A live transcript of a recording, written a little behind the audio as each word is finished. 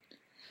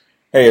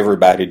Hey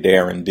everybody,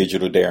 Darren,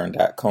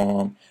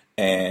 digitaldarren.com,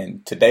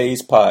 and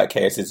today's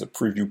podcast is a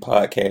preview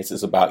podcast.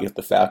 It's about if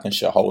the Falcons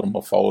should hold them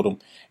or fold them,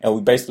 and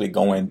we basically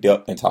go in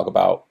depth and talk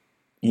about,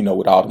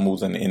 with all the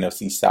moves in the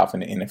NFC South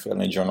and the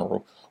NFL in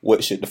general,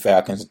 what should the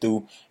Falcons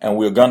do, and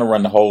we're going to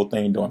run the whole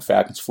thing during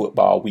Falcons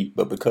football week,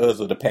 but because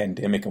of the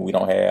pandemic and we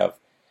don't have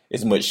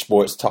as much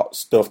sports talk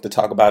stuff to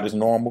talk about as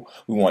normal,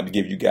 we wanted to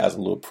give you guys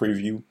a little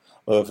preview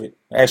of it.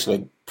 Actually,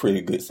 a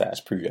pretty good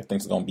size preview. I think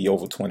it's going to be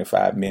over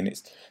 25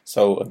 minutes.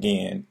 So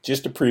again,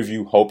 just a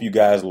preview. Hope you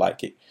guys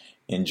like it.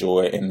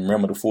 Enjoy it. And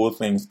remember, the full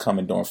thing's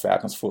coming during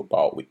Falcons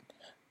football week.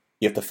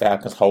 If the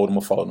Falcons hold them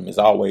or fold them, as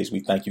always,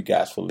 we thank you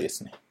guys for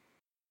listening.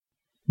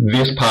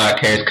 This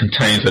podcast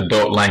contains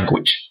adult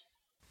language.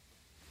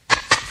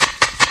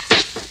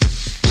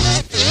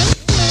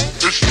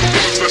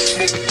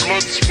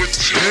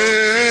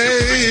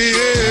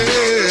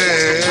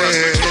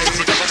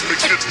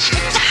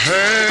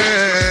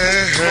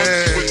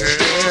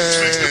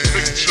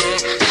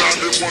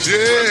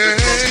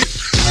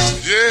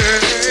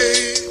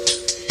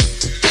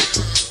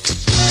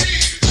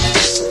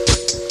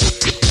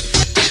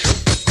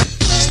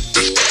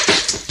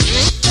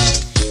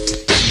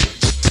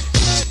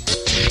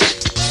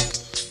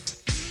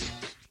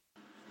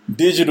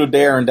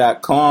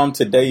 DigitalDarren.com.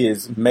 Today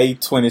is May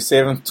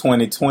 27th,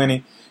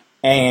 2020,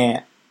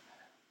 and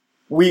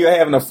we are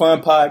having a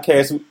fun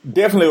podcast. We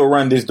definitely will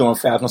run this during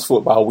Falcons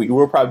football week.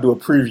 We'll probably do a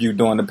preview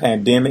during the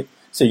pandemic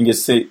so you can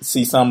just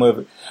see some of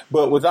it.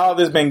 But with all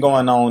this been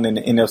going on in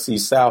the NFC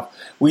South,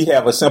 we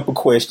have a simple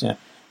question.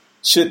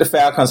 Should the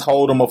Falcons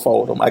hold them or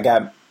fold them? I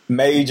got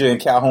Major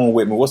and Calhoun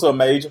with me. What's up,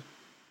 Major?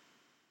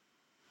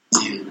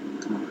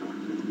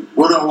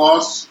 What up,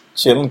 Loss?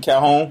 Chilling,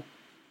 Calhoun?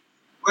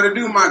 What to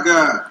do, my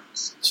guys?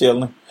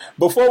 Chilling.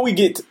 Before we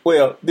get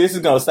to, this is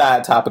going to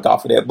side topic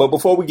off of that, but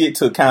before we get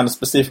to kind of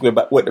specifically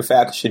about what the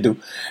Falcons should do,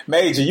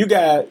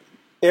 Major,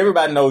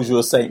 everybody knows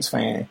you're a Saints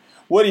fan.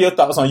 What are your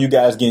thoughts on you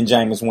guys getting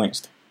Jameis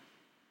Winston?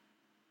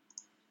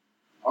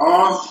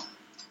 I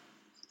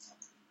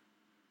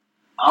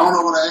don't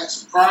know what I act,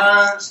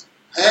 surprised,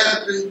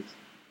 happy,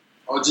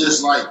 or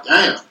just like,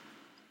 damn.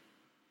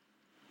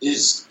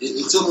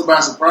 It took me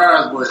by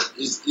surprise, but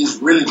it's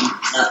really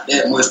not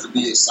that much to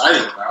be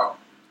excited about.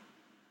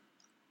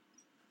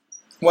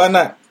 Why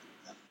not?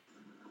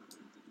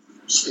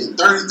 Shit,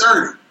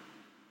 30-30.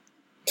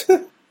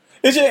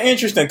 It's just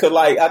interesting because,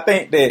 I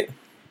think that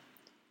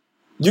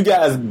you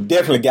guys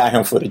definitely got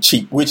him for the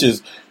cheap, which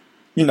is,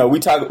 we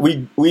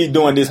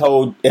doing this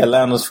whole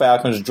Atlanta's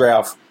Falcons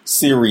draft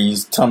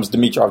series, Thomas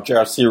Dimitroff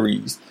draft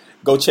series.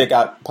 Go check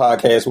out the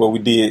podcast where we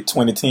did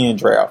 2010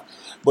 draft.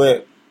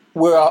 But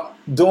we're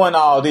doing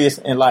all this,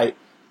 and I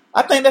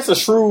think that's a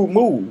shrewd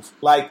move.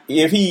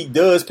 If he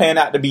does pan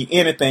out to be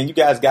anything, you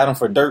guys got him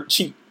for dirt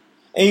cheap.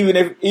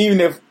 And even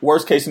if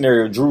worst case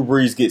scenario, Drew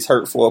Brees gets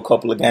hurt for a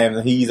couple of games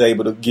and he's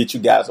able to get you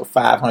guys a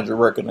 500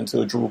 record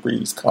until Drew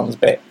Brees comes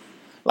back.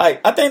 I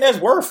think that's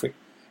worth it.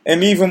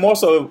 And even more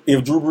so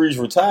if Drew Brees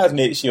retires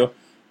next year,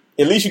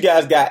 at least you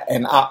guys got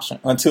an option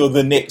until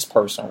the next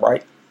person,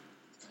 right?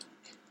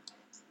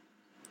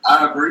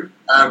 I agree.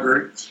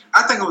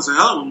 I think it was a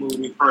hell of a move,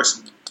 me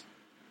personally.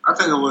 I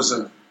think it was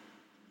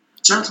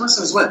Jameis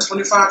Winston is what,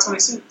 25,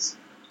 26?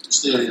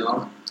 Still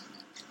young.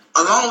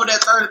 Along with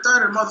that 30-30,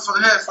 the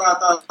motherfucker had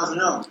 5,000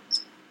 yards.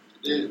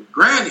 Yeah.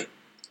 Granted,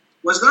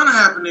 what's going to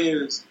happen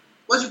is,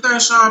 what you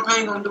think Sean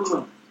Payne going to do to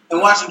him?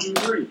 And watching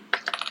Drew Brees?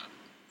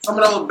 Some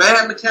of those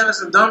bad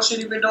mechanics and dumb shit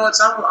he been doing,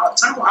 Temple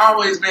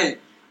always been.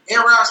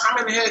 Aaron Rodgers, how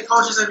many head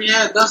coaches have he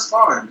had thus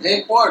far?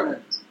 Head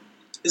coordinators.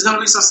 There's going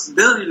to be some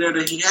stability there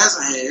that he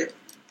hasn't had.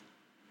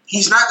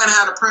 He's not going to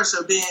have the pressure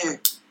of being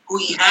who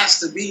he has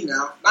to be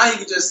now. Now he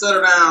can just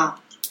settle down,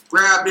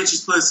 grab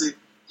bitches' pussy,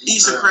 eat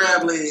some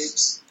crab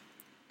legs,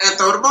 and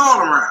throw the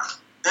ball around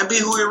and be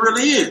who he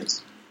really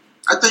is.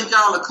 I think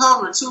y'all are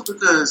covered too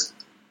because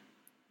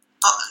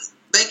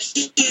they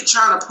keep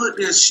trying to put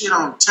this shit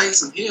on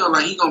Taysom Hill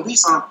like he gonna be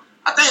something.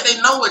 I think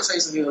they know what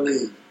Taysom Hill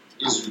is.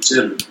 He's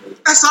utility.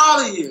 That's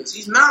all he is.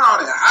 He's not all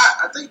that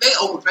hot. I think they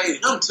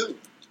overpaid him too.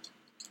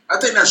 I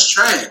think that's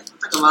trash. I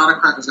think a lot of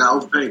crackers got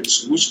overpaid.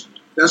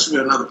 That should be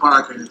another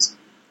podcast.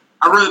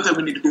 I really think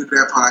we need to do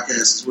that podcast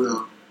as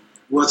well.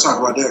 We'll talk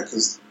about that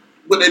because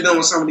what they doing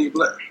with some of these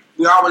black.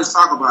 We always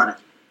talk about it.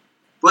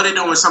 What they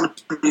doing with some of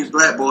these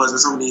black boys and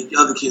some of these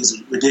other kids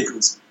is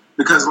ridiculous.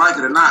 Because like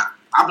it or not,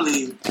 I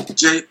believe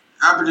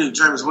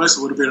Jameis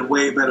Winston would have been a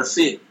way better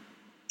fit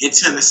in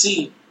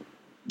Tennessee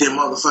than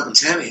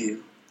motherfucking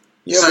Tannehill.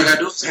 Yeah, so you got to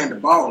do is hand the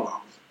ball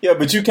off. Yeah,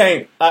 but you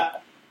can't.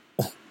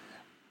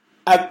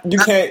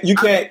 You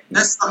can't.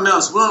 That's something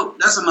else. Well,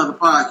 that's another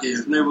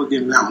podcast. Maybe we'll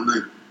get into that one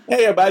later.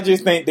 Yeah, but I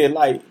just think that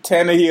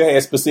Tannehill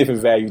has specific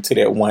value to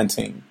that one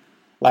team.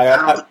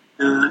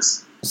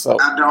 So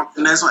I don't,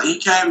 and that's why he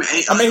came.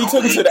 He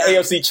took it to the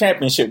AFC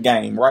Championship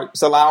game, right?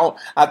 So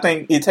I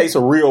think it takes a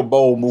real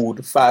bold move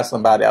to fire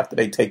somebody after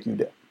they take you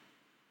there.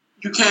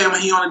 You came and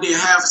he only did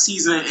half a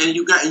season, and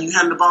you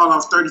handed the ball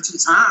off 32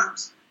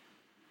 times.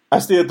 I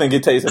still think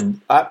it takes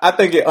I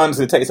think it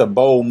honestly takes a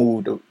bold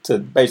move to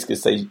basically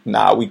say,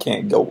 nah, we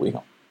can't go with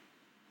him.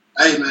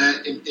 Hey,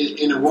 man,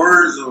 in the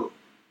words of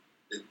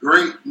the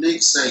great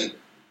Nick Saban,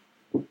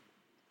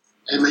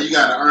 hey, man, you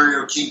got to earn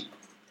your keep.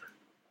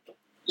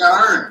 You got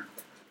to earn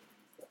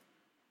it.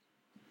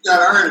 You got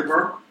to earn it,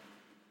 bro.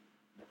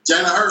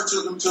 Jalen Hurts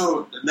took him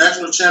to the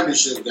national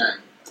championship game.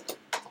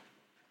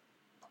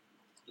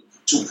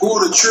 To pull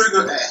the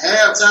trigger at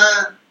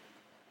halftime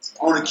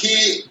on a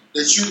kid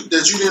that you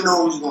didn't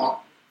know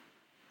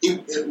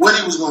what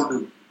he was going to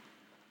do.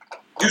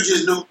 You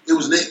just knew it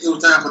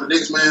was time for the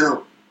next man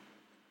over.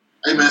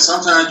 Hey, man,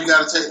 sometimes you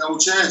got to take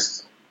those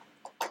chances.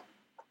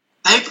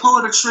 They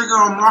pulled the trigger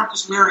on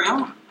Marcus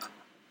Mariota.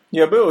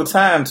 Yeah, but it was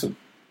time to.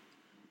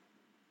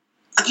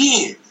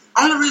 Again,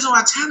 only reason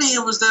why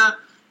Tannehill was there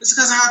is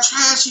because of how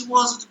trash he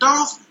was with the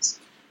Dolphins.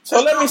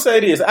 So let me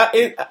say this.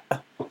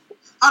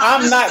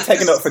 I'm not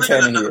taking up for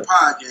Tannehill.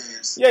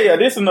 Yeah,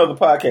 this is another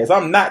podcast.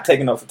 I'm not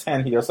taking up for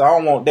Tannehill, so I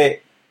don't want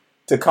that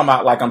to come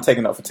out like I'm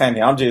taking up for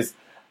Tannehill.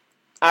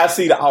 I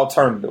see the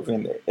alternative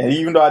in there. And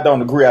even though I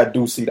don't agree, I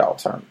do see the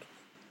alternative.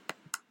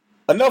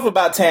 Enough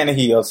about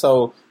Tannehill.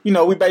 So,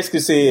 we basically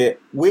said,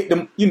 with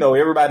them,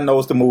 everybody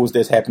knows the moves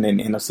that's happening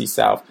in the NFC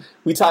South.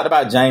 We talked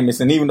about Jameis,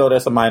 and even though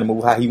that's a minor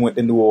move, how he went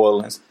to New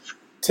Orleans,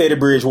 Teddy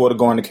Bridgewater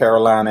going to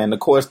Carolina, and of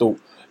course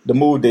the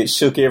move that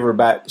shook the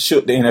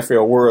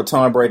NFL world,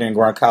 Tom Brady and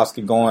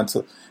Gronkowski going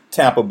to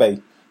Tampa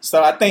Bay.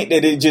 So I think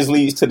that it just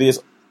leads to this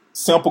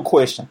simple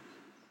question.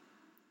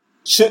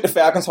 Should the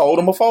Falcons hold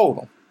them or fold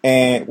them?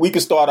 And we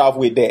can start off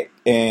with that.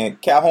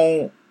 And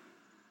Calhoun.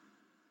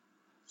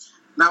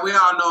 Now, we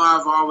all know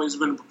I've always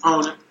been a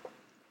proponent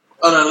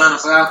of the Atlanta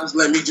Falcons,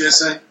 let me just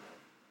say.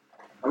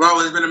 I've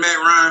always been a Matt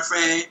Ryan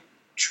fan,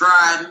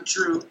 tried and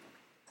true.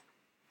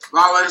 I've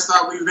always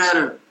thought we've had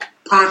a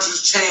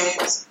puncher's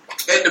chance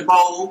at the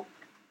bowl.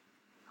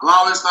 I've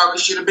always thought we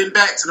should have been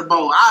back to the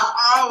bowl. I've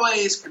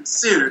always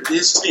considered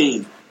this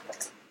team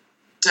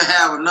to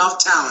have enough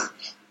talent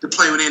to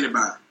play with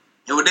anybody.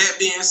 And with that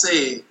being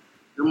said,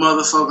 the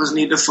motherfuckers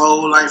need to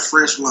fold like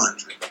fresh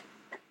laundry.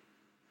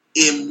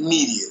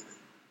 Immediately.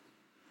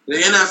 The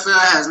NFL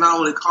has not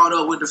only caught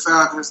up with the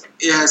Falcons,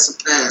 it has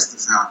surpassed the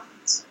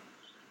Falcons.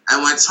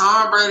 And when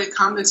Tom Brady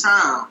come to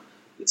town,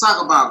 you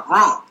talk about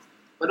Gronk.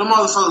 But the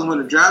motherfuckers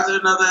went and drafted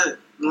another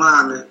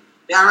lineman.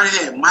 They already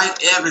had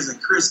Mike Evans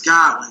and Chris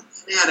Godwin.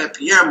 They had that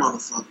Pierre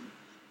motherfucker.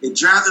 They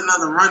drafted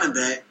another running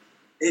back.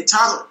 They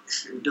talk.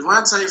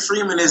 Devontae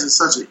Freeman isn't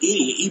such an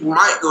idiot. He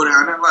might go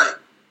down there. Like,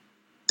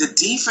 the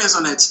defense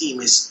on that team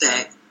is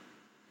stacked.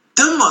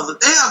 They have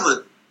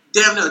a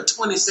damn near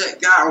 20-sack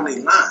guy on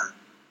their line.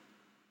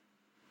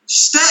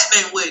 Stat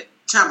ain't what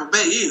Tampa Bay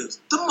is.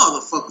 The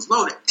motherfuckers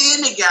loaded.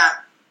 And they got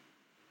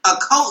a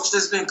coach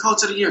that's been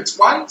coach of the year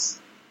twice.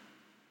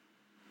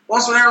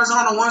 Once with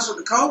Arizona, once with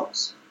the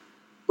Colts.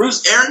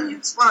 Bruce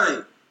Arians.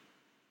 Like,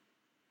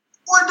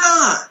 we're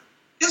done.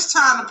 It's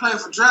time to play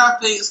for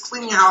draft picks,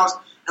 clean your house,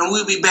 and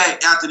we'll be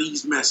back after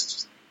these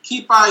messages.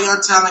 Keep all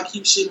your talent,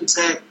 keep shit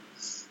intact.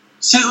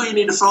 See who you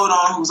need to fold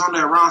on, who's on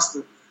that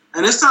roster.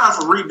 And it's time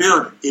for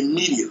rebuilding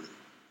immediately.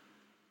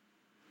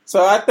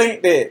 So I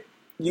think that,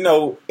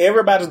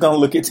 everybody's going to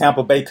look at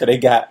Tampa Bay because they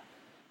got,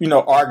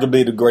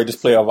 arguably the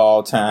greatest player of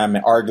all time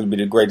and arguably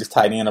the greatest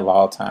tight end of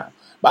all time.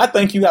 But I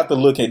think you have to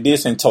look at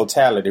this in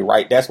totality,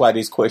 right? That's why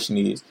this question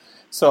is.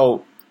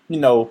 So,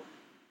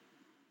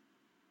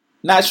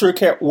 not sure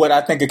what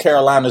I think of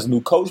Carolina's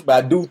new coach,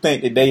 but I do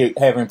think that they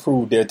have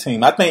improved their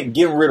team. I think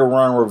getting rid of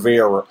Ron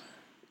Rivera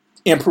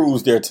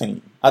improves their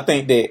team. I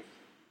think that,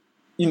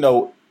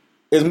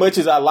 as much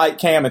as I like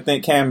Cam and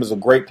think Cam is a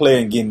great player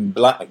and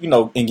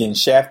getting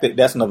shafted,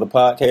 that's another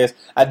podcast.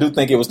 I do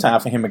think it was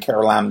time for him and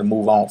Carolina to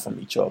move on from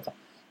each other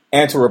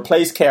and to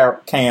replace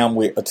Cam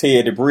with a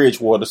Teddy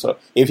Bridgewater. So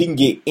if he can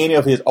get any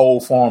of his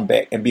old form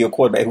back and be a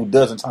quarterback who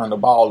doesn't turn the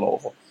ball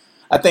over,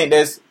 I think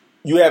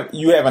you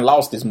haven't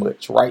lost as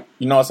much, right?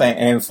 You know what I'm saying?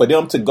 And for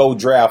them to go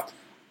draft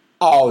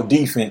all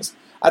defense,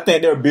 I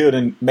think they're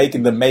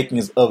making the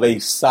makings of a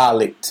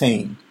solid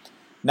team.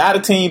 Not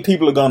a team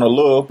people are going to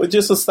love, but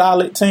just a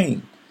solid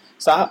team.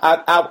 So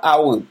I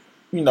would,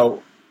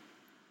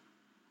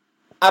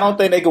 I don't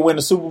think they can win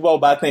the Super Bowl,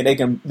 but I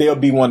think they'll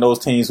be one of those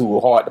teams who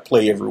are hard to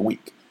play every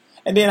week.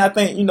 And then I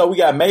think, we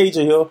got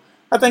Major here.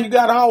 I think you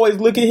got to always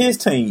look at his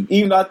team.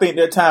 Even though I think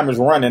their time is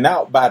running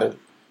out by the,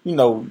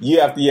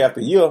 year after year after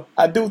year,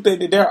 I do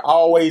think that they're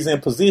always in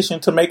position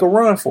to make a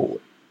run for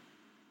it.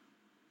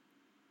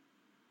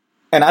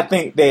 And I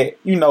think that,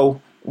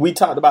 we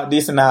talked about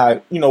this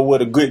and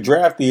what a good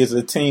draft is,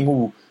 a team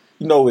who,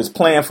 is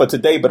playing for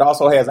today but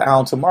also has an eye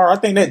on tomorrow. I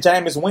think that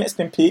Jameis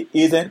Winston pick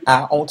is an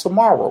eye on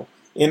tomorrow.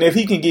 And if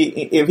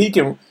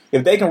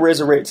they can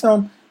resurrect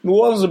him, New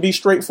Orleans will be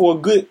straight for a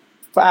good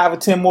 5 or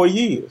 10 more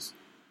years.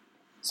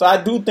 So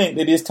I do think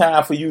that it's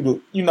time for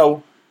you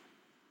to,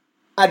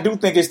 I do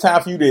think it's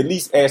time for you to at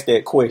least ask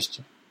that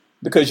question.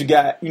 Because you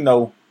got,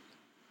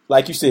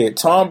 like you said,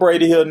 Tom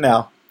Brady here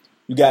now.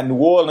 You got New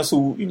Orleans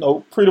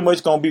who, pretty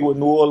much going to be what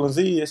New Orleans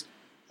is.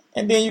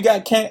 And then you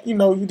got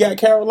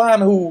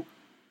Carolina who,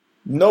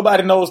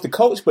 nobody knows the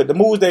coach, but the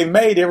moves they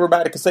made,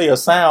 everybody can say are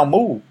sound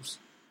moves.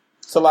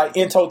 So, like,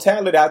 in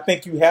totality, I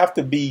think you have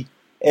to be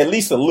at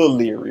least a little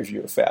leery if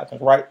you're a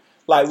Falcons, right?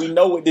 Like, we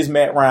know what this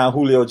Matt Ryan,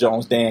 Julio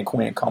Jones, Dan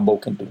Quinn combo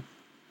can do.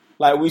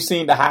 Like, we've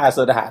seen the highest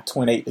of the high,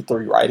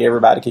 28-3, right?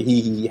 Everybody can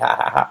hee, ha,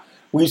 ha, ha.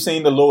 We've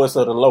seen the lowest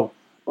of the low.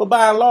 But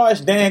by and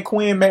large, Dan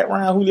Quinn, Matt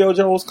Ryan, Julio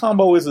Jones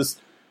combo is a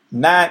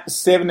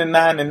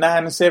 7-9 and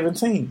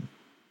 9-17.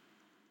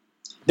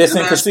 That's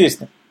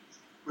inconsistent.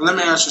 Let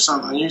me ask you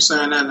something. You're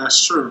saying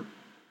that's true.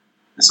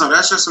 And so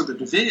that's just with the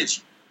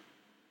division.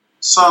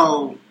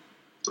 So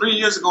 3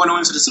 years ago when they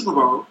went to the Super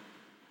Bowl,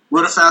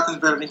 were the Falcons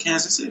better than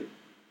Kansas City?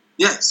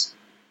 Yes.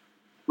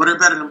 Were they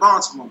better than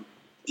Baltimore?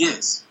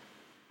 Yes.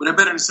 Were they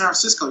better than San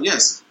Francisco?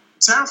 Yes.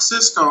 San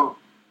Francisco,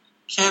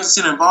 Kansas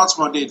City, and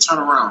Baltimore did turn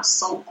around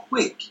so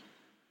quick.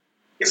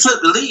 It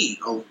flipped the league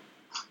over.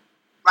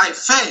 Like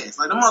fast.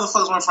 Like the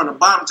motherfuckers went from the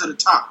bottom to the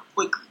top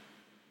quickly.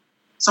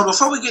 So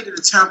before we get to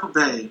the Tampa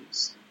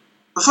Bays,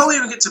 before we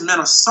even get to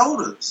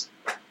Minnesota's,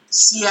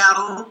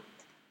 Seattle,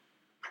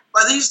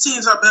 like these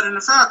teams are better than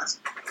the Falcons.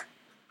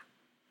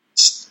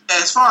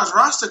 As far as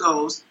roster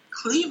goes,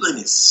 Cleveland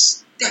is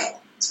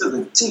stacked to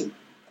the team.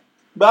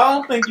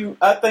 But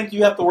I think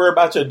you have to worry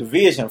about your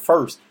division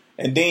first,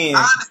 and then.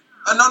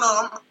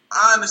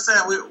 I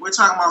understand. We're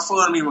talking about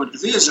funding with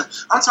division.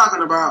 I'm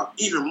talking about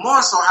even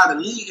more so how the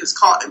league has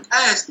caught and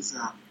passed the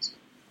Falcons.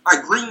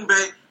 Like Green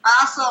Bay,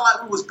 I felt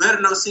like we was better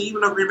than those teams,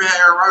 even though Green Bay had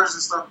Aaron Rodgers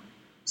and stuff.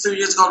 A few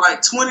years ago,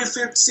 like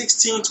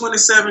 2016,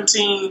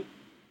 2017,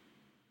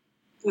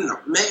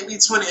 maybe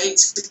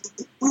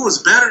 2018, we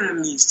was better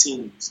than these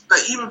teams.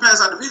 Like even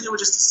past our division, we were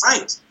just the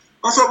Saints.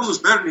 I thought we was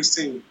better than these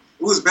teams.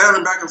 We was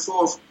battling back and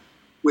forth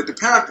with the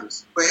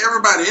Panthers. But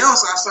everybody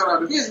else outside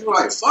our division, we were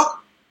like, fuck them.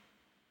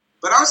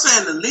 But I'm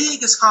saying the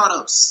league is caught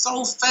up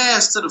so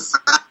fast to the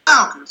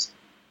Falcons,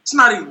 it's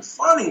not even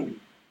funny to me.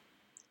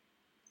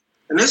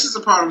 And this is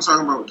the part I'm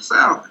talking about with the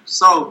Falcons.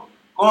 So,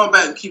 going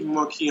back and keeping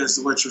more key as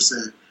to what you're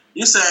saying.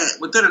 You're saying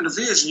within a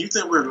division, you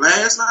think we're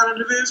last now in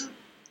the division?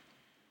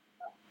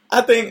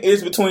 I think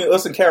it's between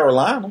us and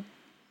Carolina.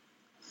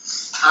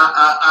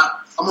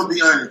 I'm going to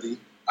be honest with you.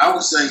 I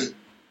would say,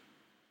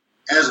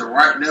 as of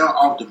right now,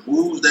 off the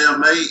moves they have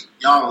made,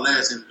 y'all are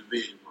last in the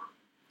division.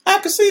 I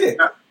can see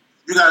that.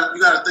 You got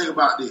to think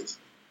about this.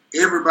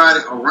 Everybody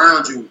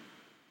around you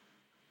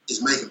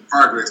is making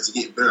progress to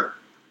get better.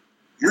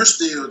 You're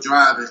still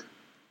driving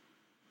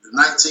the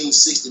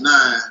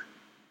 1969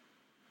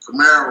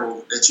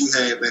 Camaro that you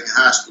had back in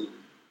high school and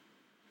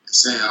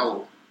saying,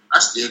 "Oh, I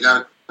still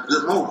got a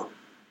good motor."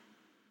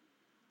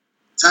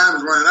 Time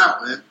is running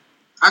out, man.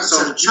 I can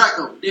turn the track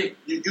on.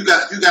 You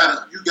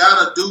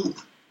gotta do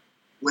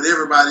what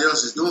everybody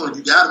else is doing.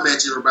 You gotta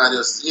match everybody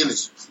else's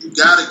energy. You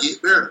gotta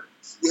get better.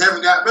 You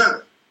haven't got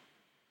better.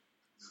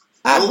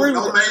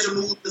 No major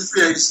moves in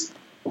free agency.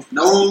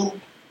 No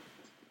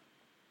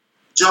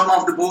jump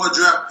off the board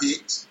draft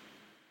picks.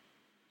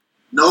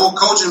 No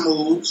coaching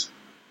moves.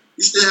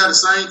 You still have the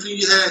same team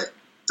you had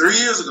 3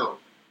 years ago.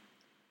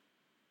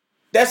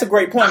 That's a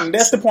great point, and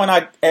that's the point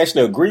I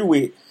actually agree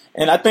with.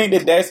 And I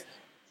think that's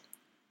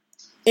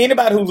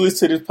anybody who listens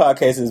to this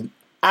podcast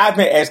I've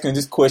been asking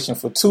this question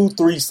for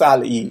 2-3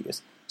 solid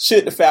years.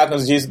 Should the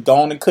Falcons just go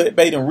on and cut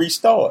bait and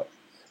restart?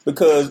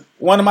 Because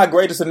one of my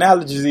greatest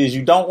analogies is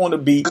you don't want to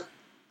be.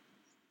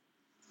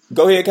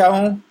 Go ahead,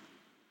 Calhoun.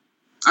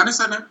 I didn't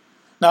say that.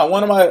 Now,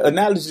 one of my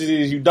analogies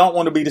is you don't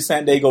want to be the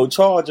San Diego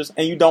Chargers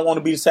and you don't want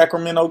to be the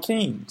Sacramento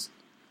Kings.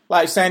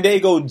 Like San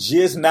Diego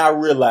just now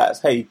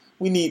realized, hey,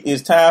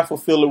 it's time for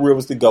Phillip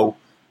Rivers to go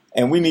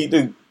and we need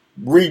to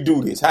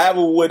redo this.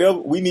 However, whatever,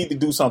 we need to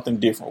do something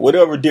different,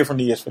 whatever different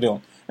it is for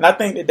them. And I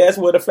think that's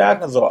where the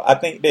Falcons are. I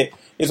think that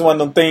it's one of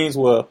them things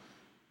where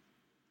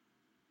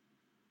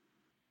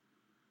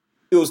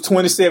it was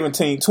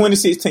 2016,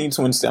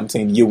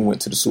 2017, the year we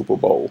went to the Super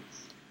Bowl.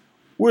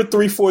 We're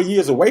 3-4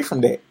 years away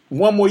from that.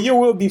 One more year,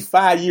 we'll be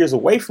 5 years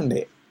away from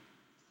that.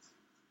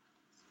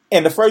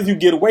 And the further you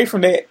get away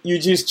from that, you're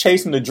just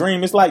chasing the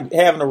dream. It's like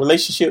having a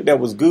relationship that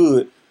was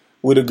good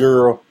with a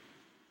girl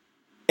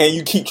and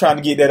you keep trying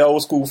to get that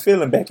old school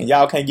feeling back and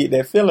y'all can't get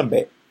that feeling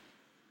back.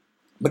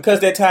 Because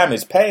that time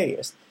has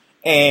passed.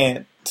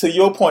 And to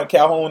your point,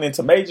 Calhoun, and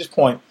to Major's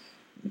point,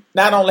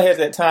 not only has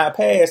that time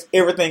passed,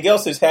 everything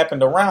else has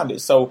happened around it.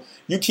 So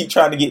you keep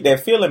trying to get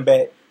that feeling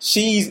back.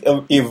 She's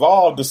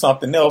evolved to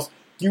something else.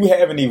 You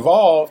haven't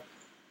evolved.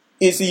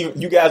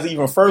 You guys are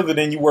even further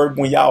than you were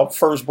when y'all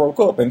first broke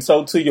up. And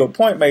so to your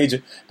point,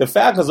 Major, the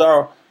Falcons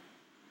are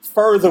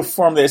further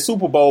from that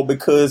Super Bowl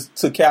because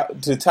to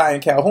Ty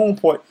and Calhoun's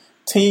point,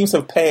 teams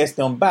have passed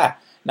them by.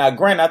 Now,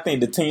 granted, I think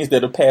the teams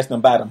that have passed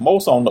them by the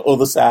most on the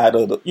other side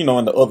of in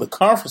the other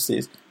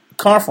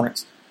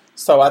conference.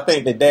 So I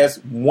think that's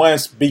one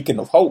beacon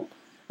of hope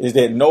is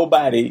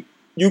that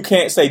you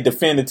can't say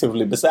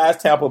definitively,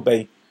 besides Tampa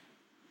Bay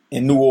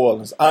and New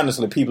Orleans,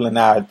 honestly, people in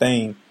our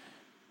thing,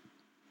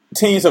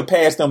 teams have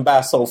passed them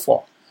by so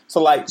far.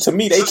 So, like, to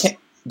me, they can't.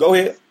 Go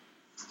ahead.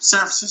 San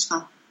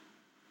Francisco.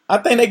 I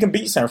think they can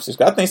beat San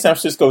Francisco. I think San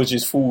Francisco is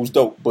just fool's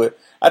dope, but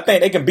I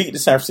think they can beat the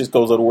San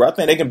Franciscos of the world. I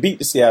think they can beat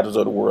the Seattles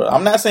of the world.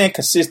 I'm not saying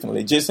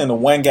consistently, just in a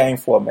one-game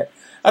format.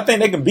 I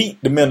think they can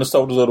beat the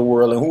Minnesotas of the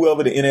world and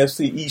whoever the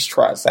NFC East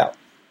tries out.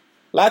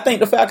 I think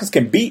the Falcons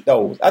can beat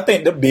those. I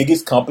think the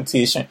biggest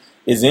competition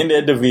is in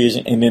their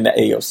division and in the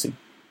AFC.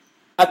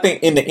 I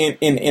think in the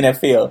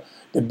NFL,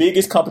 the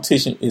biggest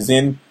competition is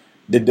in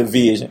the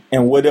division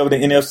and whatever the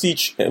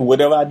NFC,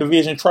 whatever our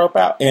division trump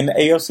out in the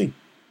AFC.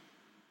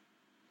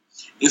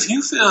 If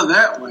you feel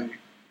that way,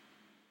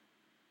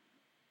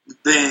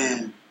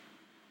 then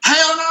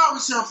hell no, we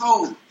should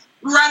fold.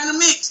 We're right in the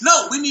mix.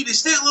 No, we need to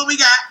stick what we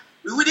got.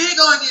 We did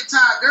go and get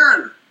Todd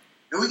Gurley.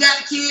 And we got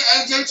the kid,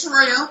 AJ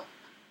Terrell.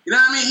 You know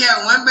what I mean? He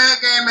had one bad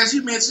game, as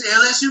you mentioned.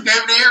 LSU gave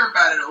it to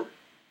everybody, though.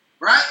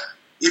 Right?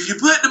 If you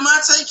put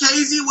DeMonte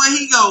Casey where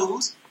he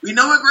goes, we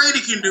know what Grady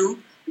can do.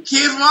 The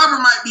kid from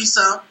Auburn might be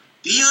some.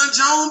 Deion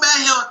Jones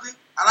back healthy.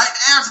 I like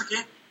the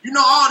African. You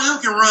know all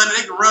them can run, and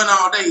they can run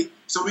all day.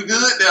 So we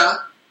good there.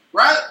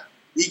 Right?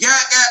 You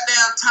got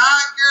goddamn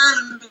Todd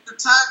Gurley.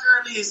 Todd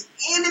Gurley is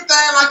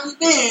anything like he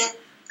did.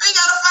 They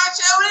got to fight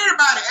you with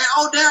anybody. And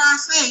oh, dare I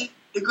say,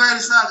 the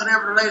greatest Falcon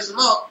ever to lace them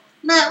up,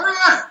 Matt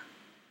Ryan. As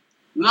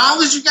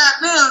long as you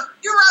got them,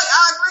 you're right.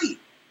 I agree.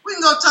 We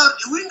can go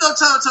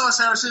toe-to-toe in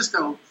San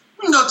Francisco.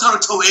 We can go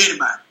toe-to-toe with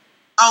anybody.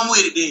 I'm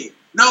with it then.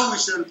 No, we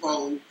shouldn't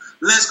fold.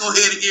 Let's go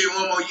ahead and give it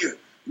one more year.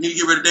 You need to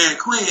get rid of Dan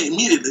Quinn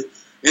immediately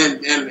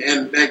and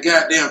that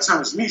goddamn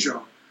Thomas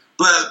Mitchell.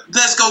 But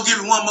let's go give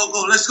it one more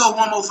go. Let's go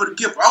one more for the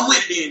gift. I'm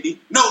with it,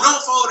 Andy. No,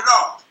 don't fold it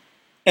off.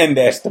 And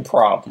that's the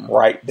problem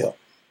right there.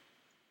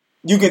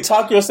 You can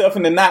talk yourself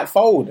into not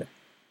folding.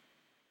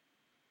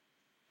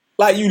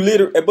 Like you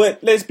literally,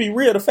 but let's be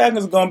real. The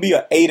Falcons are going to be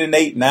an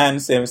 8-8,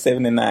 9-7,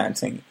 7-9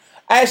 team.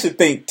 I actually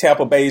think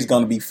Tampa Bay is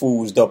going to be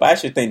fool's dope. I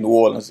actually think New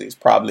Orleans is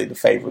probably the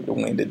favorite to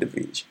win the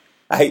division.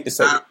 I hate to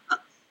say it.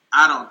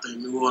 I don't think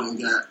New Orleans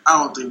got.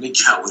 I don't think they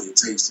got what it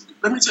takes to do.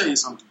 Let me tell you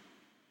something.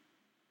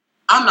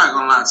 I'm not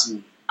gonna lie to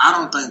you. I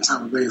don't think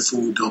Tampa Bay is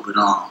fool's dope at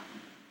all.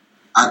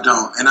 I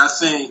don't, and I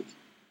think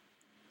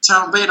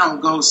Tampa Bay don't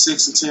go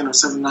 6-10 or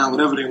 7-9,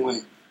 whatever they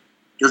win.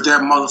 If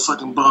that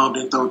motherfucking bum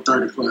didn't throw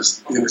 30+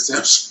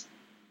 interceptions.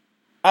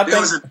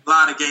 There was in a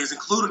lot of games,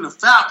 including the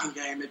Falcon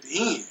game at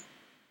the end.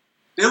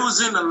 There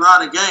was in a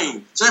lot of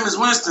games. Jameis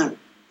Winston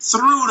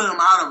threw them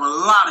out of a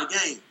lot of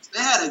games.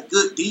 They had a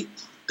good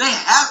They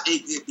have a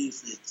good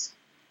defense.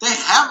 They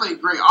have a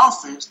great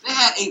offense. They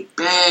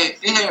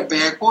had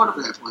bad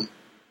quarterback play.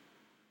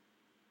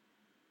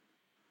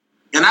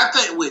 And I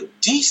think with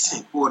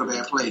decent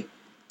quarterback play,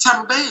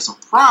 Tampa Bay is a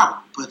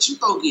problem. But you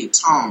go get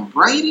Tom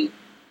Brady.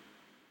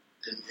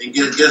 And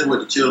guess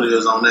what the chill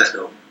is on that,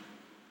 though?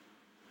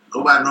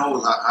 Nobody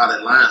knows how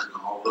that line's going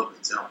to hold up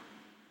in Tampa.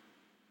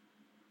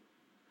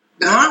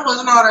 The line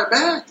wasn't all that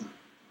bad.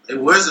 It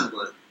wasn't,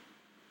 but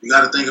you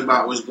got to think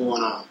about what's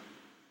going on.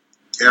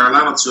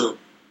 Carolina took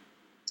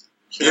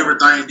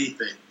everything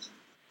defense.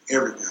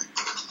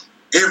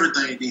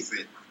 Everything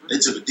defense. They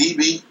took a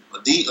DB,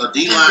 a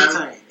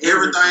D-line,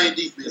 everything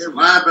defense.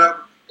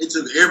 Linebacker, they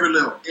took every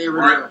level.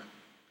 Level.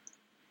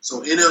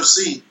 So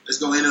NFC, let's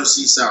go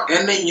NFC South.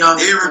 And they young.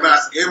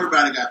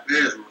 Everybody got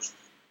pass rush.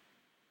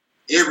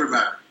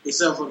 Everybody.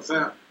 Except for the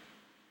Falcons.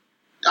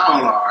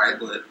 Y'all all right,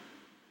 but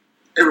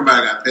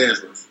everybody got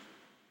pass rush.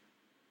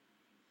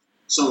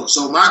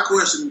 So my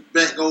question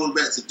goes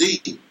back to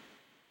D.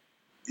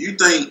 Do you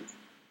think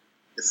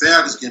the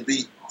Falcons can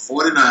beat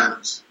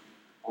 49ers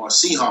or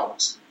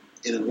Seahawks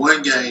in a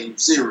one-game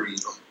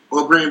series?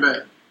 Or Green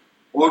Bay?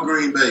 Who are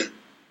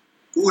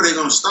they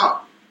going to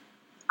stop?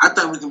 I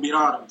think we can beat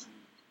all of them.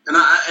 And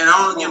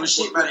I don't give a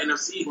shit about the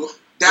NFC.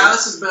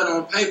 Dallas is better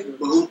on paper.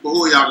 But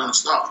who are y'all going to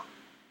stop?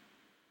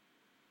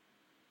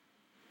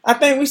 I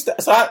think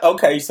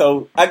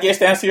so I guess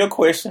to answer your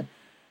question,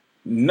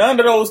 none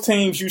of those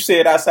teams you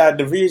said outside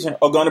division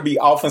are going to be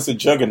offensive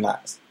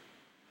juggernauts.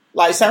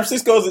 Like San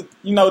Francisco's,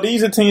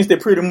 these are teams that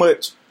pretty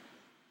much.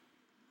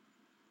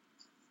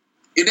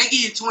 If they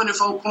give you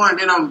 24 points,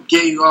 they don't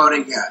give you all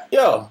they got.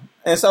 Yeah.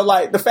 And so,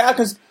 the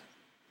Falcons,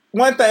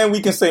 one thing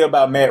we can say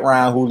about Matt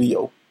Ryan,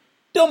 Julio,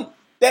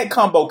 that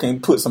combo can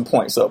put some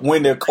points up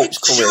when they're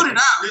coached correctly. Shoot it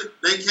out.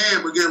 They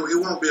can, but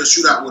it won't be a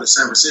shootout with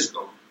San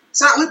Francisco.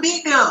 So we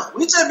beat them.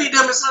 We just beat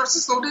them in San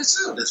Francisco this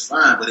year. That's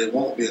fine, but it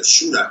won't be a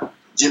shootout.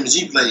 Jimmy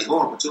G played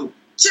horrible, too.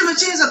 Jimmy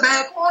G is a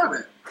bad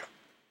quarterback.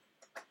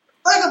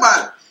 Think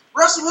about it.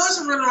 Russell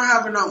Wilson really don't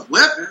have enough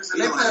weapons,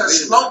 and they play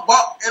slow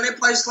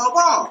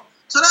ball.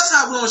 So that's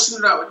how we don't shoot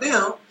it out with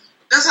them.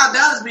 That's how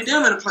Dallas beat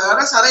them in the playoffs.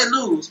 That's how they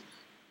lose.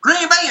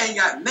 Green Bay ain't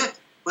got nothing.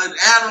 But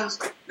Adams,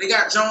 they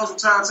got Jones from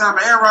time to time,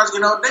 but Aaron Rodgers,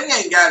 they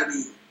ain't got it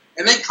either.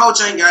 And their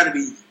coach ain't got it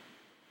either.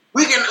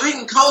 We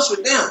can coach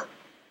with them.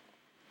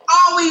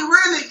 All we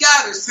really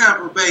got is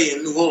Tampa Bay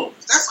and New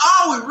Orleans. That's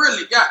all we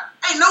really got.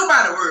 Ain't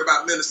nobody worried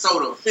about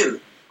Minnesota or Philly.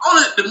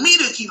 Only the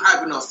media keep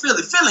hyping up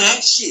Philly. Philly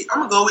ain't shit. I'm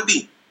going to go with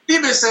D.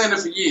 They've been saying it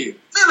for years.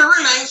 Philly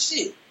really ain't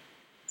shit.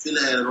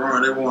 Philly had a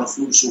run. They won a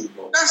fluke Super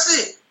Bowl. That's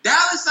it.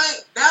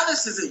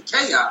 Dallas is in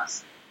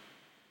chaos.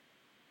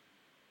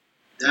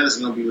 Dallas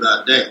is going to be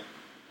without Dak.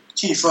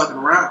 keep fucking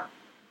around.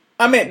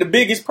 I mean, the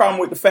biggest problem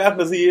with the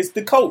Falcons is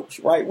the coach,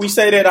 right? We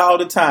say that all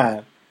the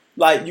time.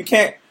 Like, you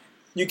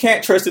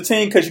can't trust the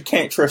team because you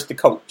can't trust the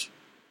coach.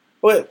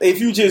 But if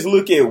you just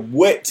look at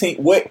what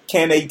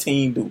can a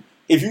team do?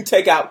 If you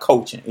take out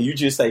coaching and you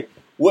just say,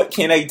 what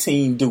can a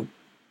team do?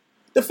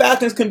 The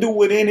Falcons can do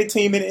what any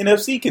team in the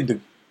NFC can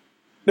do.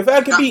 The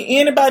Falcons can beat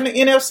anybody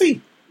in the NFC.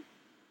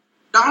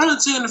 The only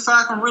team the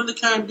Falcons really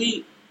can't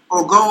beat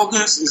or go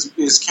against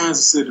is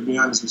Kansas City, to be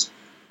honest with you.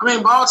 I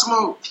mean,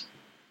 Baltimore,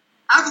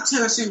 after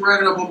Tennessee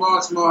ran it up on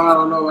Baltimore, I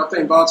don't know. I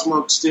think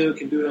Baltimore still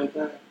can do that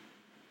thing.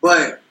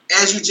 But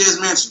as you just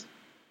mentioned,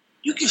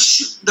 you can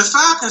shoot. The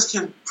Falcons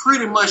can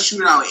pretty much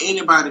shoot out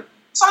anybody.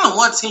 It's only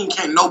one team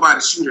can't nobody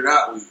shoot it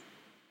out with.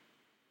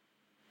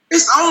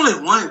 It's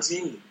only one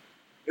team.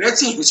 And that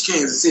team is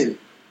Kansas City.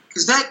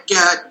 Because that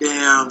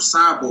goddamn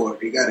cyborg,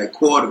 they got a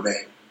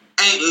quarterback,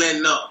 ain't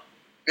letting up.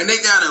 And they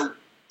got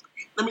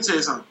let me tell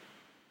you something.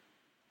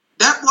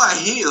 That boy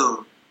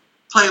Hill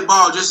play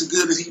ball just as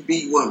good as he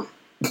beat women.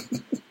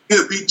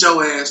 He'll beat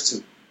your ass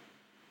too.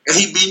 And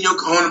he beating your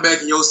cornerback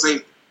and your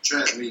safety.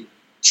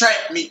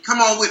 Trap me. Come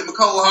on with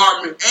McCole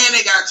Hardman. And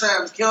they got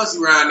Travis Kelce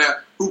around now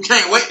who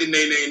can't wait to name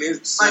it.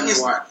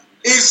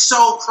 It's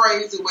so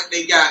crazy what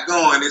they got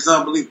going. It's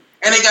unbelievable.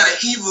 And they got an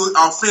evil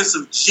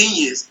offensive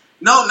genius.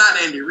 No,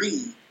 not Andy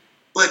Reid,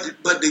 but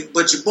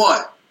your boy.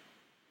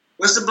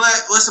 What's the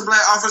black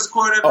offensive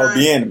coordinator? Oh,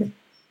 Bieniemy.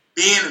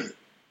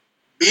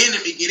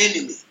 Bieniemy get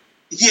into me.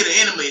 He get an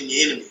enemy in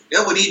your enemy.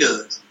 That's what he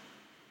does.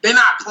 They're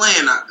not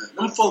playing out there.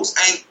 Them folks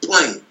ain't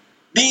playing.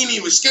 They ain't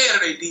even scared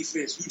of their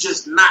defense. You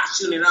just not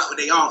shooting out with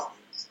their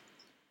offense.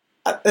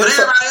 But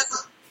everybody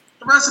else,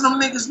 the rest of them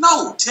niggas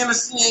know.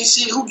 Tennessee ain't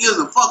shit. Who gives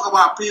a fuck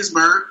about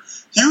Pittsburgh?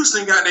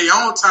 Houston got their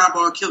own time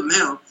ball killing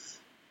them.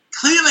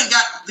 Cleveland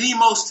got the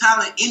most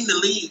talent in the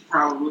league,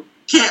 probably.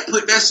 Can't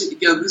put that shit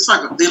together. It's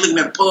like they're looking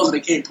at a puzzle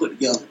they can't put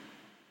together.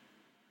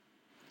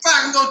 If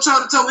I can go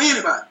toe-to-toe with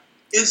anybody,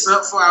 it's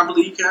up for, I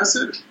believe, Kansas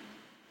City.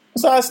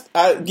 So,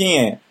 I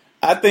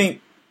think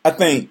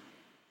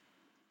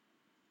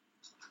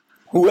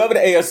whoever the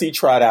AFC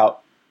tried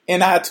out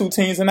in our two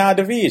teams in our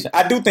division,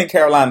 I do think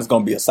Carolina's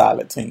going to be a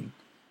solid team.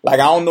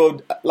 Like, I don't know,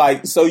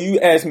 like, so you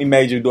asked me,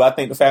 Major, do I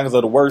think the Falcons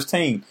are the worst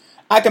team?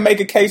 I can make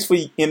a case for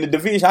in the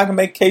division. I can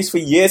make a case for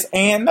yes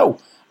and no.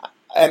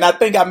 And I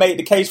think I made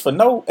the case for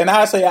no. And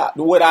I say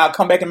I'll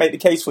come back and make the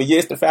case for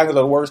yes, the Falcons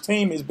are the worst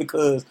team is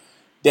because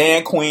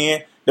Dan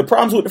Quinn. The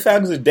problems with the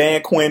Falcons is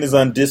Dan Quinn is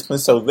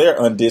undisciplined, so they're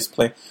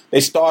undisciplined. They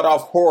start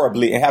off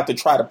horribly and have to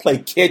try to play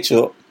catch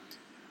up.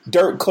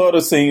 Dirk Cutter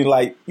seems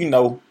like,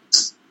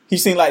 he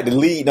seemed like the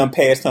lead done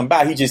passed him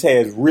by. He just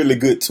has really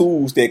good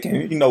tools that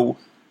can,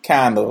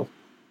 kind of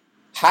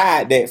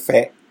hide that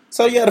fact.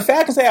 So, yeah, the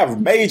Falcons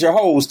have major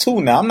holes,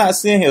 too, now. I'm not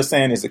sitting here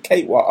saying it's a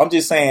cakewalk. I'm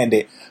just saying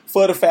that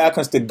for the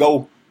Falcons to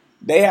go,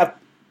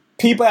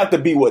 people have to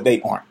be what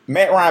they aren't.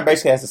 Matt Ryan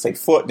basically has to say,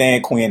 fuck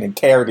Dan Quinn and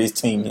carry this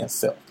team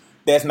himself.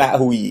 That's not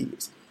who he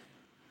is.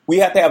 We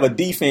have to have a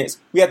defense.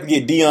 We have to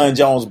get Deion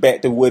Jones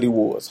back to what he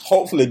was.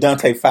 Hopefully,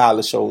 Dante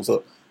Fowler shows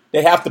up.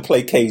 They have to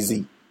play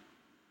KZ.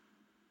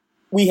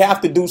 We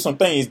have to do some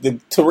things. The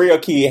Terrell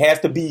kid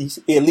has to be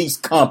at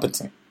least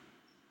competent.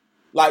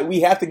 Like,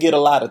 we have to get a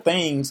lot of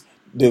things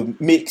to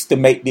mix to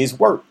make this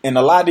work. And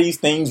a lot of these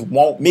things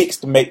won't mix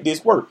to make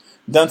this work.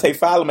 Dante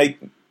Fowler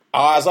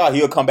odds are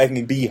he'll come back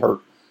and be hurt.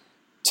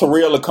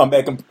 Terrell will come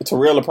back and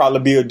Terrell will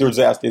probably be a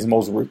disaster as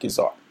most rookies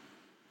are.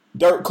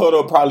 Dirk Cutter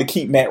will probably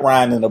keep Matt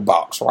Ryan in the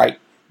box, right?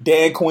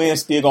 Dan Quinn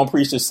still gonna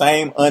preach the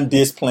same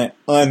undisciplined,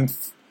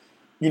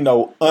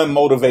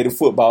 unmotivated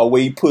football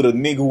where he put a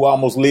nigga who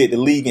almost led the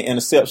league in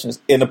interceptions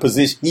in a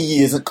position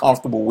he isn't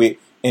comfortable with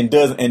and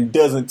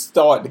doesn't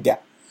start the guy.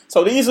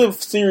 So these are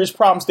serious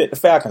problems that the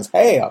Falcons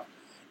have.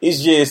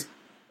 It's just,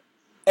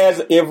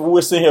 as if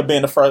we're sitting here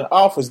being the first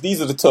office, these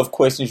are the tough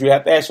questions you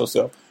have to ask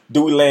yourself.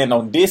 Do we land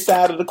on this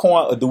side of the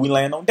coin or do we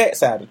land on that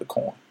side of the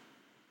coin?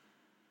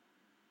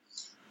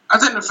 I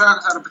think the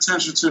Falcons have the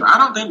potential to. I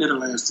don't think they're the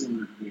last team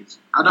in the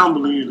division. I don't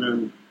believe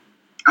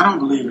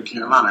in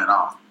Carolina at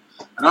all.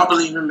 I don't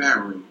believe in Matt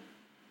Rule.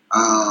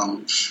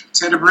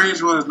 Teddy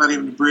Bridgewater is not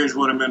even the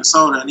Bridgewater,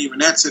 Minnesota, and even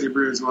that Teddy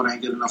Bridgewater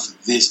ain't good enough for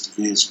this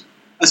division.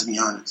 Let's be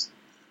honest.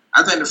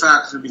 I think the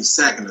Falcons would be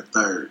second or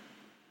third.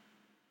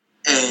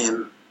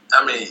 And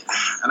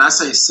I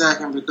say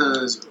second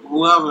because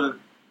whoever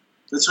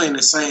between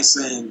the Saints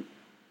and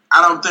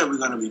I don't think we're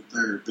going to be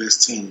third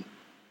best team.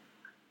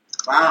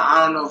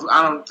 I don't know.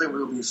 I don't think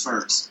we'll be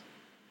first.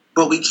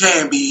 But we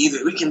can be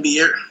either. We can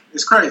be.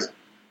 It's crazy.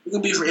 We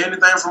can be for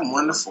anything from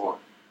 1 to 4.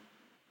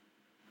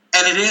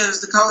 And it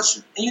is the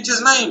coaching. And you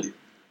just named it.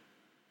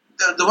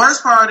 The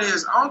worst part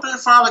is I don't think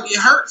Fowler get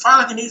hurt.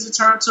 Fowler needs to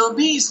turn to a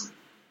Beasley.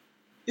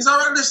 He's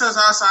already listed as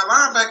outside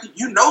linebacker.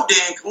 You know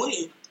Dan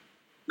Quinn.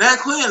 Dan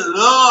Quinn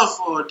love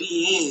for a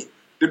DN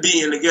to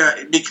be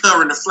be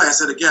covering the flats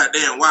of the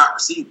goddamn wide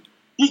receiver.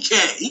 He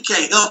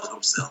can't help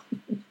himself.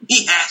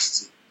 He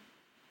has to.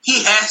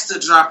 He has to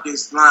drop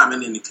his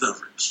lineman in the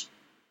coverage.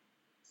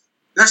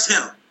 That's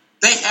him.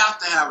 They have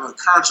to have a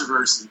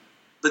controversy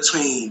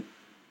between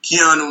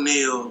Keanu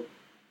Neal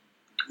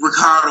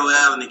Ricardo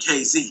Allen and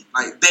KZ.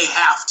 Like, they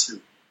have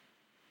to.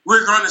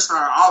 We're going to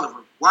start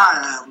Oliver. Why?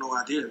 I have no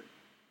idea.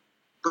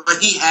 But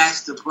he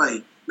has to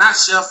play. Not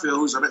Sheffield,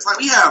 who's our best. Like,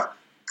 we have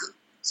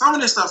some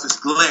of this stuff is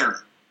glaring.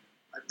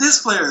 Like,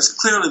 this player is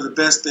clearly the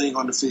best thing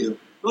on the field.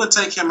 We'll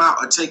take him out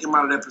or take him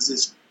out of that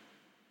position.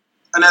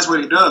 And that's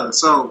what he does.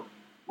 So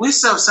we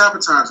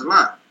self-sabotage a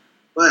lot.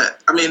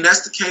 But, I mean,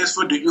 that's the case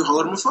for do you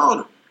hold him or fold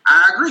him?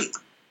 I agree.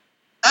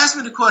 Ask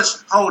me the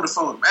question, hold or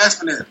fold him.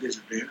 Ask me that,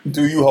 Bishop Dan.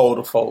 Do you hold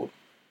or fold?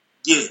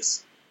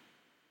 Yes.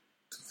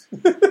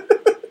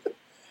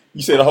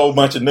 You said a whole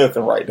bunch of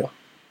nothing right there.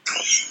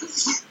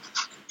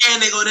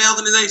 And they go to the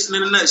organization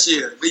in a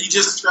nutshell. Then you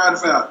just described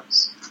the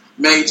Falcons.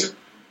 Major.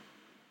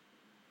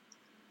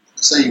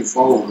 I say you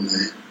fold,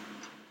 man.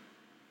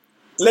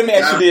 Let me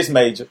ask you this,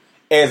 Major.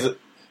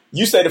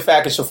 You say the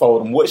Falcons should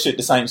fold them. What should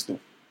the Saints do?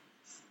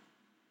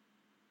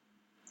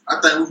 I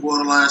think we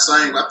borderline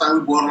same. I think we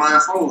borderline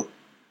fold.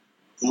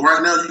 And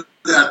right now, you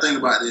got to think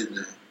about this,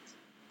 man.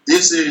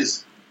 This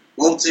is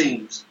both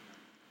teams,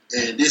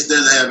 and this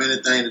doesn't have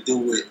anything to do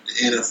with the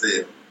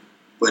NFL.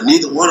 But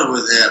neither one of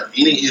us have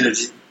any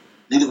energy.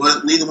 Neither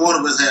one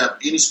of us have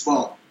any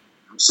spark.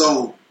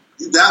 So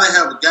you got to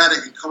have a guy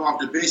that can come off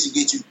the bench and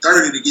get you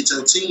 30 to get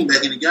your team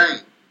back in the game.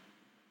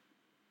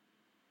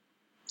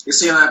 It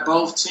seems like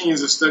both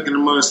teams are stuck in the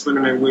mud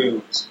spinning their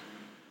wheels.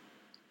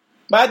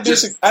 I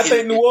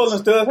think New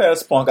Orleans does have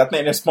spunk. I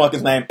think that spunk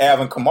is named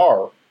Alvin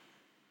Kamara.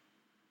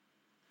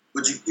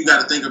 But you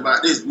got to think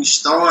about this. We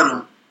start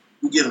them.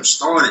 We get them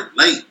started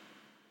late.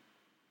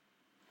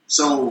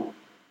 So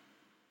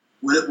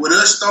with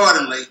us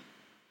starting late,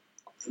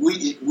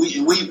 we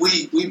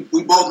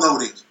both know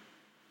this.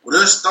 With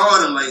us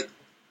starting late,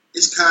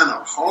 it's kind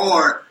of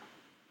hard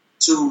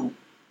to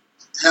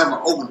have an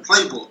open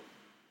playbook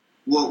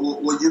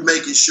where you're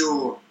making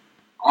sure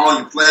all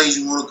your plays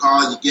you want to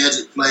call, your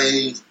gadget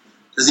plays,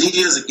 because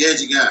he is a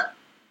gadget guy.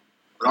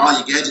 But all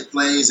your gadget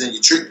plays and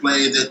your trick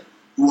plays that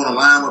you want to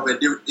line up at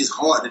different, it's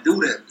hard to do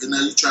that because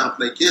now you're trying to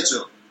play catch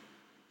up.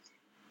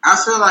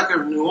 I feel like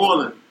if New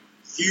Orleans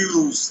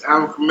used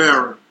Alvin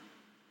Kamara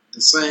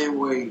the same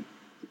way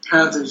the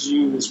Panthers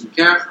use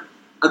McCaffrey,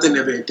 I think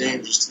they'd be a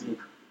dangerous team.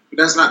 But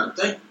that's not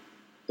the thing.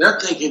 Their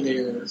thinking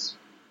is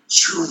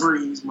Drew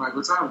Brees,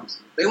 Michael Thomas.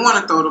 They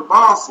want to throw the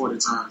ball 40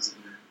 times.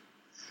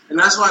 And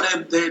that's why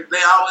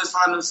they always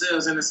find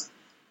themselves in this.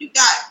 You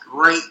got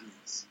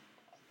greatness.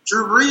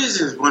 Drew Brees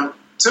is one.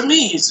 To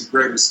me, he's the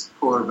greatest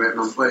quarterback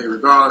on play,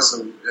 regardless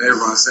of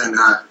everyone saying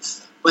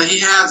that. But he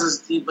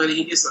has it'd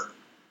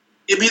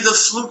be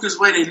the flukest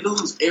way they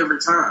lose every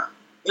time.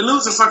 They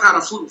lose in some kind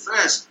of fluke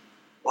fashion.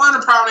 One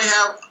to probably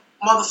have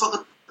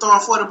motherfucker throwing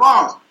 40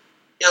 balls.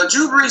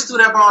 Drew Brees threw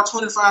that ball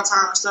 25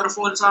 times instead of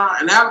 40 times,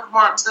 and Alvin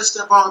Kamara touched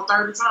that ball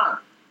 30 times.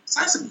 It's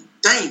nice to be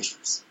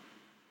dangerous.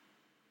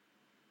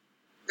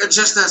 It's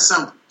just that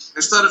simple.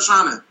 Instead of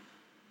trying to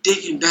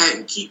dig and dag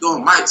and keep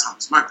going, Michael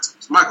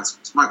Thomas.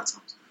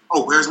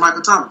 Oh, where's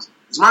Michael Thomas?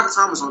 Is Michael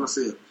Thomas on the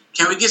field?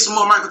 Can we get some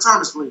more Michael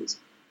Thomas, please?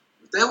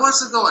 If they want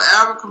to go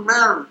Alvin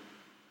Kamara,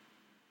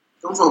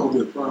 don't fuck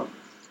with me,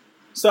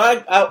 So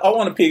I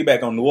want to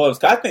piggyback on New Orleans,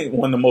 because I think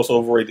one of the most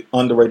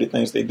underrated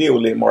things they did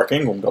was let Mark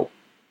Ingram go.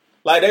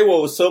 Like, they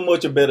were so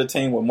much a better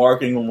team with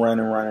Mark Ingram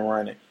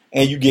running,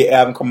 and you get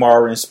Alvin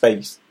Kamara in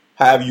space.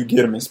 However you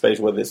get him in space,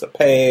 whether it's a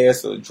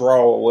pass, a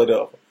draw, or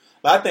whatever.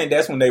 But I think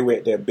that's when they were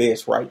at their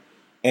best, right?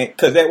 And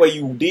because that way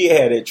you did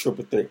have that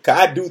triple threat. Because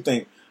I do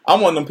think, I'm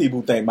one of them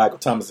people who think Michael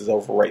Thomas is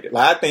overrated.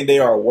 Like, I think they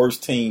are a worse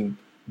team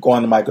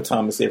going to Michael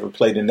Thomas ever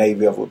played the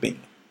Navy ever been.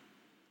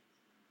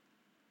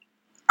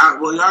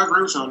 Well, y'all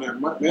agree with you on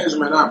that. Management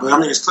may not, but I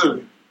mean, it's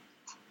clearly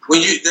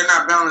when they're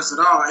not balanced at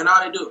all, and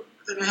all they do.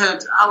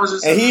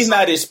 He's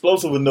not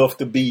explosive enough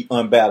to be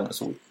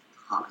unbalanced with.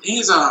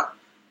 They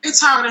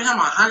targeted him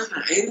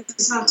 180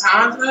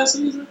 sometimes last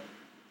season.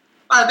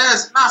 Like,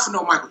 that's not for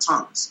no Michael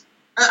Thomas.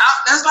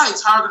 That's like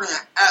targeting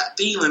at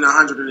Thielen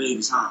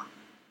 180 times.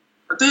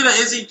 But Thielen,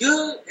 is he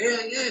good?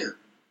 Yeah.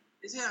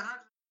 Is he 100?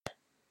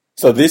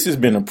 So this has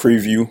been a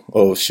preview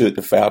of Should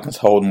the Falcons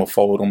Hold Them or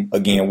Fold Them.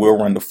 Again, we'll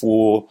run the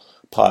full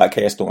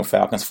podcast on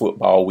Falcons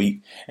football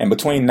week. And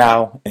between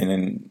now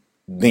and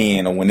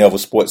then, or whenever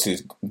sports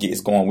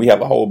gets going, we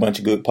have a whole bunch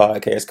of good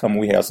podcasts coming.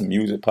 We have some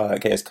music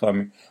podcasts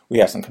coming. We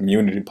have some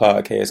community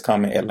podcasts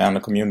coming,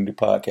 Atlanta community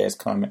podcasts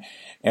coming.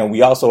 And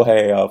we also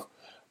have,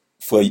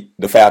 for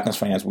the Falcons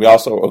fans, we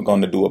also are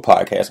going to do a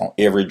podcast on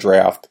every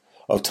draft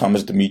of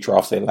Thomas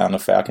Dimitroff's Atlanta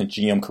Falcons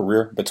GM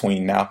career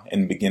between now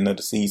and the beginning of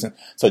the season.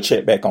 So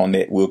check back on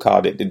that. We'll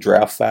call it the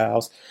Draft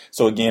Files.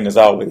 So again, as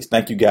always,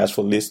 thank you guys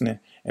for listening,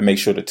 and make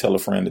sure to tell a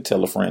friend to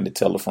tell a friend to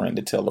tell a friend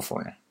to tell a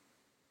friend.